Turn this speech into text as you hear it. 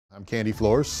I'm Cande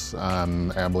Flores.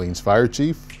 I'm Abilene's fire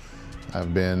chief.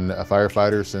 I've been a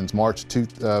firefighter since March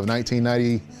of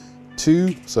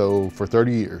 1992, so for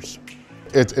 30 years.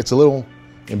 It's a little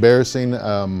embarrassing.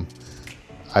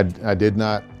 I did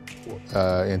not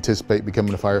anticipate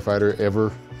becoming a firefighter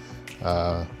ever.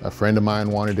 A friend of mine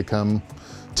wanted to come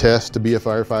test to be a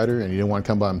firefighter, and he didn't want to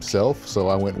come by himself, so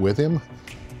I went with him.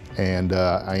 And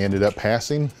I ended up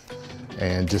passing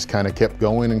and just kind of kept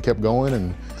going and kept going.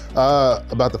 And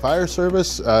about the fire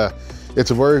service,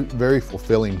 it's a very, very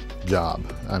fulfilling job.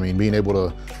 I mean, being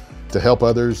able to help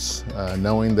others,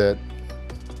 knowing that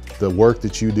the work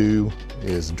that you do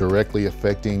is directly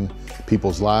affecting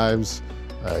people's lives.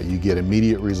 You get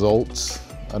immediate results.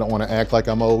 I don't want to act like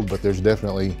I'm old, but there's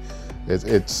definitely,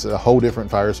 it's a whole different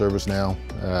fire service now.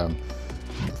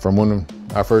 From when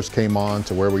I first came on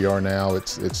to where we are now,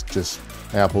 it's just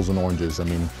apples and oranges. I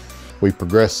mean, we've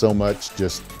progressed so much,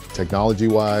 just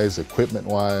technology-wise,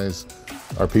 equipment-wise.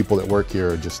 Our people that work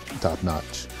here are just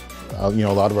top-notch. You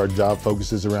know, a lot of our job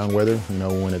focuses around weather. You know,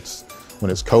 when it's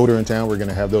colder in town, we're going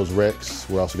to have those wrecks.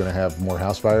 We're also going to have more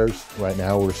house fires. Right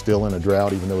now, we're still in a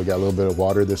drought, even though we got a little bit of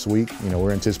water this week. You know,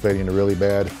 we're anticipating a really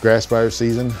bad grass fire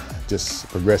season, just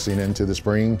progressing into the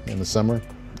spring and the summer.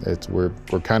 We're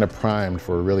kind of primed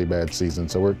for a really bad season,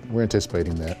 so we're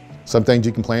anticipating that. Some things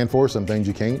you can plan for, some things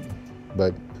you can't,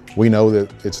 but we know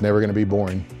that it's never going to be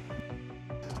boring.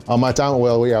 On my time,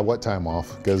 well, we have what time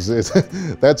off? Because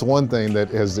that's one thing that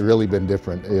has really been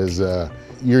different is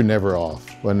you're never off.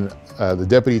 When the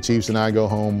deputy chiefs and I go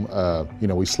home, you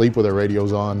know, we sleep with our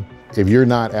radios on. If you're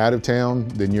not out of town,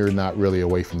 then you're not really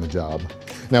away from the job.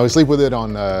 Now we sleep with it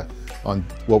on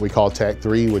what we call TAC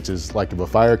 3, which is like if a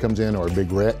fire comes in or a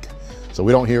big wreck. So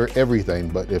we don't hear everything,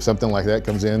 but if something like that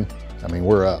comes in, I mean,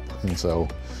 we're up. And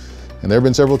there have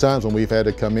been several times when we've had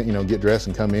to come in, you know, get dressed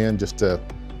and come in just to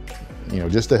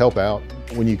help out.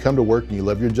 When you come to work and you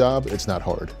love your job, it's not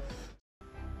hard.